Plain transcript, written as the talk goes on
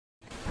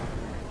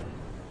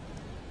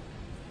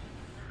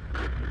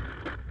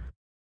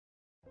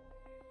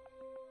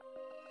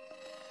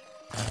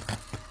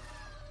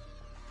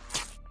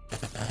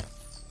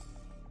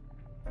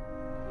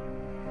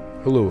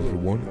Hello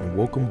everyone, and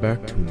welcome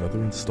back to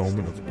another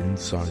installment of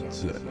Inside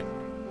Z.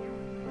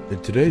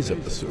 In today's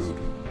episode,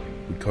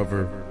 we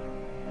cover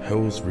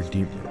Hell's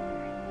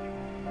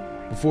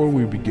Redeemer. Before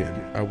we begin,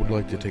 I would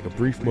like to take a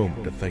brief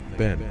moment to thank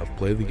Ben of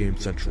Play the Game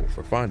Central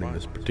for finding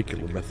this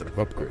particular method of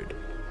upgrade.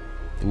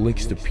 The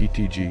links to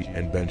PTG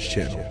and Ben's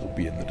channel will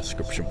be in the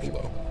description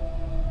below.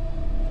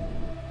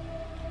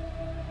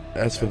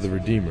 As for the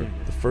Redeemer,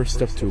 the first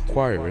step to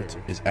acquire it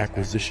is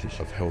acquisition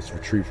of Hell's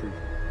Retriever.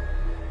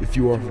 If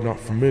you are not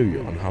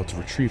familiar on how to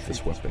retrieve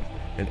this weapon,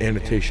 an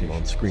annotation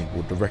on screen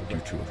will direct you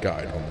to a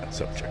guide on that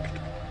subject.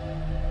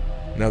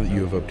 Now that you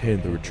have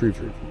obtained the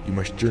Retriever, you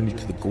must journey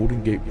to the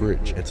Golden Gate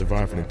Bridge and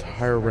survive an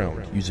entire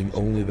round using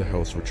only the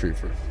Hell's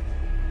Retriever.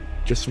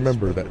 Just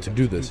remember that to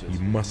do this, you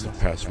must have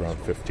passed round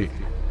 15.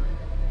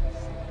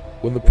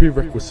 When the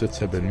prerequisites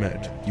have been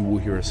met, you will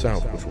hear a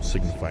sound which will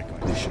signify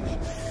completion.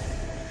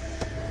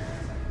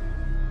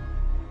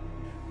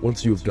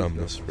 Once you have done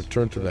this,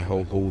 return to the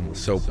hell hole in the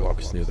cell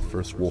blocks near the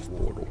first wolf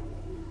portal.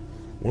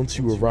 Once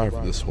you arrive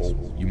at this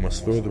hole, you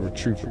must throw the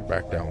Retriever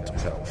back down to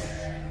hell.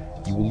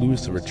 You will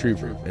lose the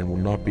Retriever and will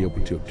not be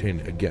able to obtain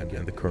it again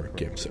in the current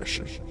game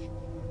session.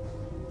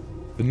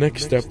 The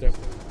next step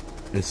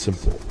is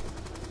simple.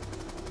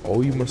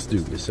 All you must do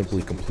is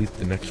simply complete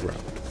the next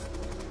round.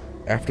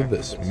 After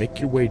this, make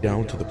your way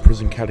down to the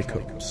prison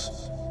catacombs.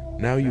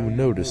 Now you will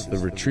notice the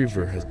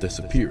Retriever has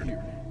disappeared,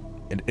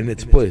 and in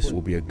its place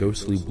will be a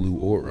ghostly blue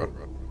aura.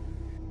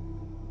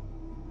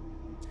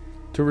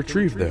 To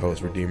retrieve the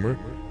Hell's Redeemer,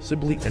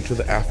 simply enter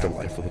the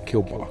afterlife with a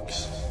kill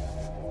box.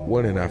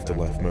 When in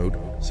afterlife mode,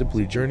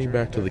 simply journey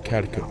back to the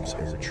catacombs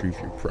and retrieve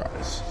your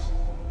prize.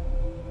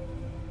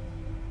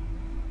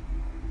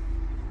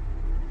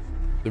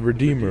 The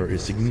Redeemer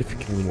is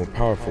significantly more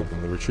powerful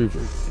than the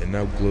Retriever, and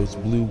now glows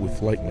blue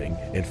with lightning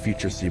and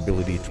features the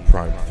ability to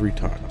prime 3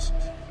 times,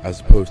 as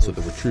opposed to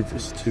the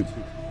Retriever's 2.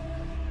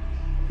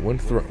 When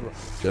thrown,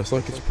 just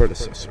like its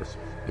predecessor,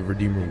 the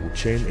Redeemer will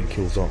chain and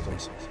kill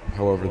zombies.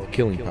 However, the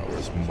killing power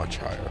is much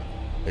higher,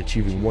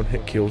 achieving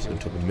one-hit kills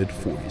until the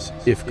mid-40s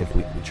if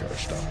completely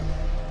charged up.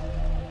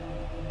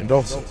 And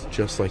also,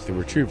 just like the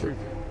Retriever,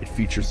 it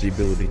features the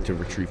ability to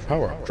retrieve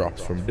power-up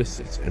drops from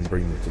distance and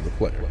bring them to the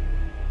player.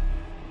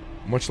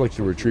 Much like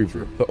the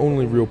Retriever, the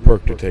only real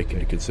perk to take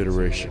into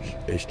consideration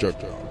is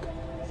Jug Dog.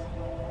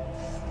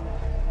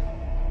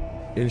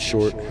 In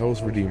short,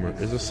 Hell's Redeemer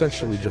is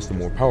essentially just a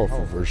more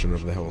powerful version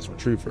of the Hell's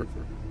Retriever,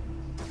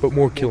 but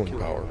more killing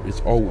power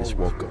is always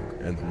welcome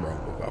in the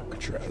realm of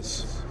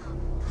Alcatraz.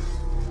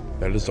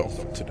 That is all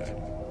for today.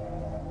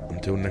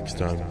 Until next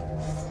time,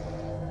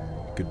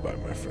 goodbye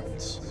my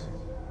friends.